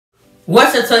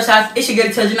What's up, Touch Shots? It's your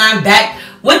girl Touch, and I'm back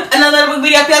with another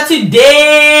video for y'all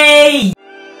today.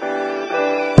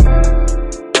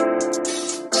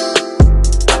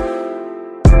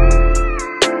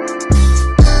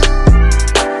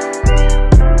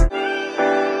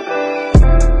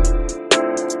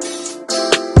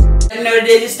 I know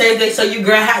today is Thursday, so your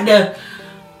girl had to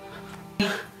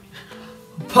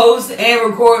post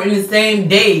and record in the same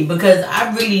day because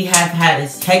I really have had a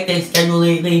hectic schedule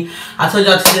lately. I told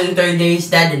y'all Tuesdays and Thursdays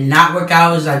that did not work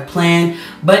out as I planned,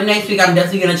 but next week I'm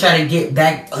definitely gonna try to get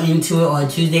back into it on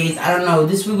Tuesdays. I don't know,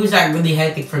 this week was like really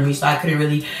hectic for me, so I couldn't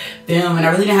really film and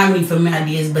I really didn't have any filming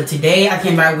ideas. But today I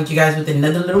came back with you guys with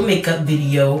another little makeup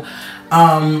video.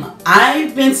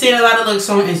 I've been seeing a lot of looks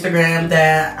on Instagram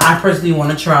that I personally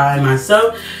want to try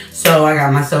myself. So I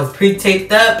got myself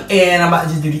pre-taped up and I'm about to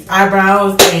just do these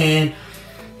eyebrows and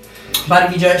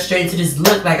about to get straight into this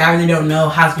look. Like, I really don't know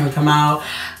how it's going to come out.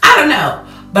 I don't know.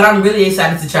 But I'm really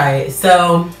excited to try it.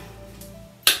 So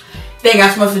thank you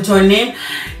guys so much for tuning in.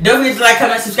 Don't forget to like,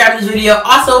 comment, subscribe to this video.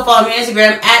 Also follow me on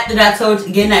Instagram at the.toj.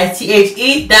 Again, that is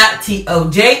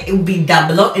THE.TOJ. It will be down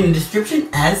below in the description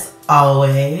as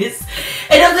always.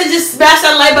 And don't forget to just smash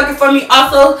that like button for me.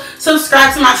 Also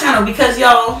subscribe to my channel because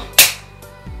y'all,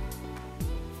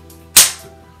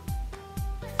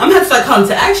 I'm gonna have to start calling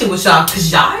to action with y'all because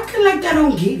y'all acting like y'all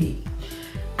don't get it.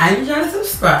 I need y'all to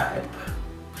subscribe.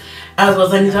 As well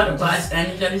as I need y'all to watch. I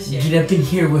need y'all to share. Get up in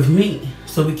here with me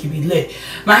so we can be lit.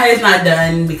 My hair is not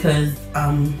done because I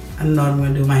don't know what I'm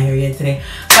gonna do with my hair yet today.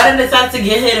 But I decided to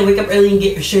get ahead and wake up early and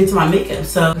get straight into my makeup.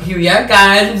 So here we are,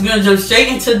 guys. I'm just gonna jump straight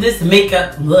into this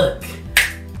makeup look.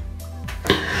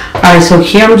 Alright, so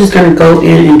here I'm just going to go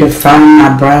in and define my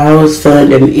brows, fill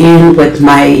them in with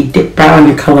my dip brow in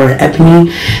the color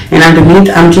Ebony. And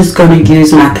underneath, I'm just going to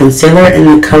use my concealer in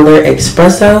the color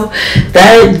Espresso.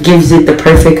 That gives it the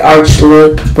perfect arch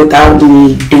look without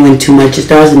me doing too much. It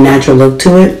still has a natural look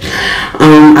to it.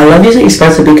 I love using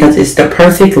Espresso because it's the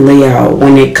perfect layout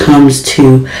when it comes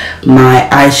to my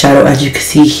eyeshadow. As you can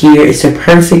see here, it's a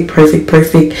perfect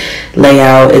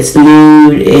layout. It's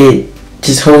nude. It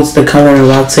just holds the color and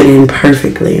locks it in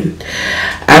perfectly.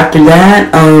 After that,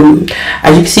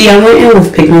 as you can see, I went in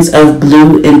with pigments of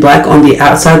blue and black on the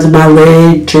outsides of my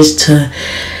lid just to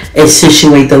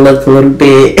accentuate the look a little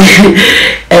bit.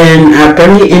 And I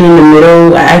burned it in the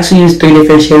middle. I actually used 3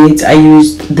 different shades. I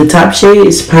used the top shade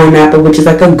is Pineapple, which is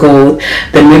like a gold.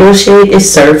 The middle shade is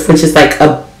Surf, which is like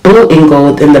a blue and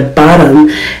gold, and the bottom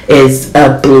is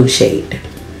a blue shade.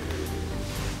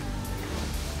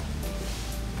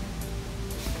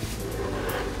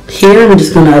 Here I'm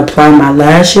just gonna apply my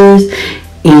lashes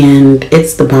and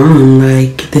it's the bomb.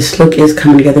 Like, this look is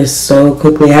coming together so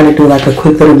quickly. I had to do like a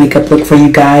quick little makeup look for you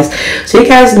guys so you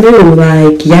guys knew,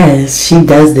 like, yes, she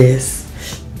does this.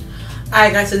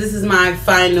 Alright guys, so this is my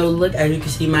final look. As you can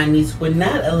see, my niece would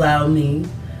not allow me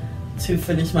to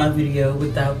finish my video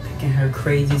without picking her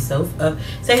crazy self up.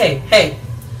 Say hey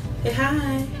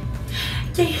hi,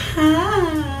 say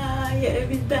hi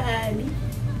everybody.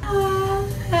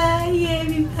 Hi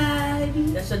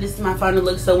everybody. So this is my final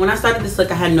look. So when I started this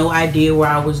look, I had no idea where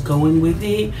I was going with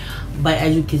it, but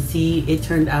as you can see, it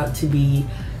turned out to be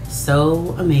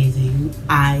so amazing.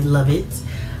 I love it.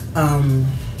 I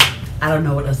don't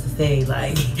know what else to say.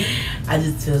 Like, I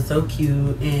just feel so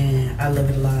cute and I love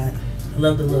it a lot. I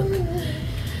love the look.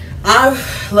 I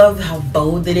love how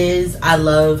bold it is. I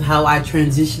love how I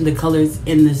transition the colors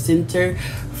in the center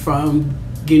from,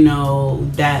 you know,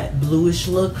 that bluish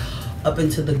look up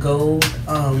into the gold.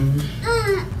 I'm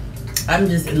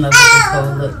just in love with this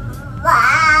whole look.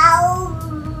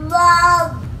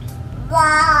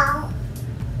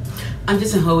 I'm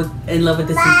just in love with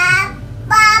this.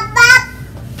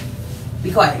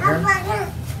 Be quiet, girl.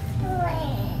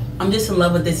 I'm just in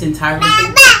love with this entire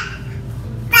thing.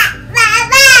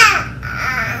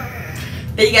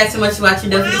 Thank you guys so much for watching.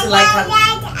 Don't forget to like, comment.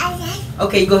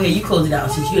 Okay, go ahead. You close it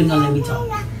out since you ain't gonna let me talk.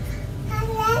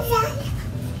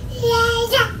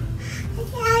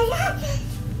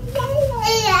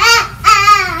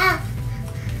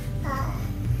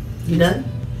 You done?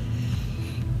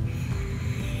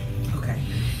 Okay.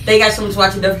 Thank you guys so much for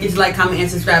watching. Don't forget to like, comment, and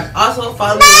subscribe. Also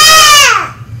follow me.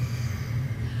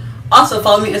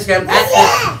 Follow me on Instagram at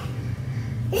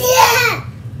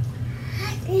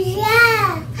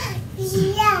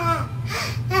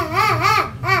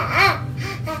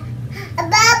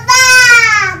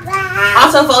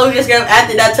Also follow me on Instagram at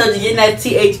the.toj. Again, that's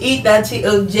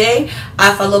THE.TOJ.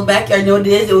 I follow back. Y'all know what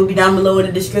it is. It will be down below in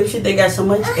the description. Thank you guys so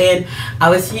much, and I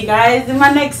will see you guys in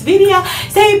my next video.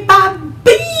 Say bye-bye.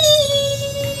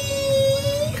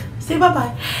 Say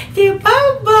bye-bye. Say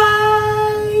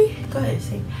bye-bye. Go ahead,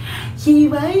 say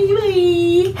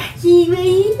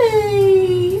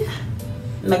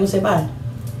I'm not gonna say bye.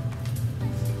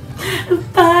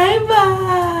 Bye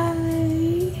bye.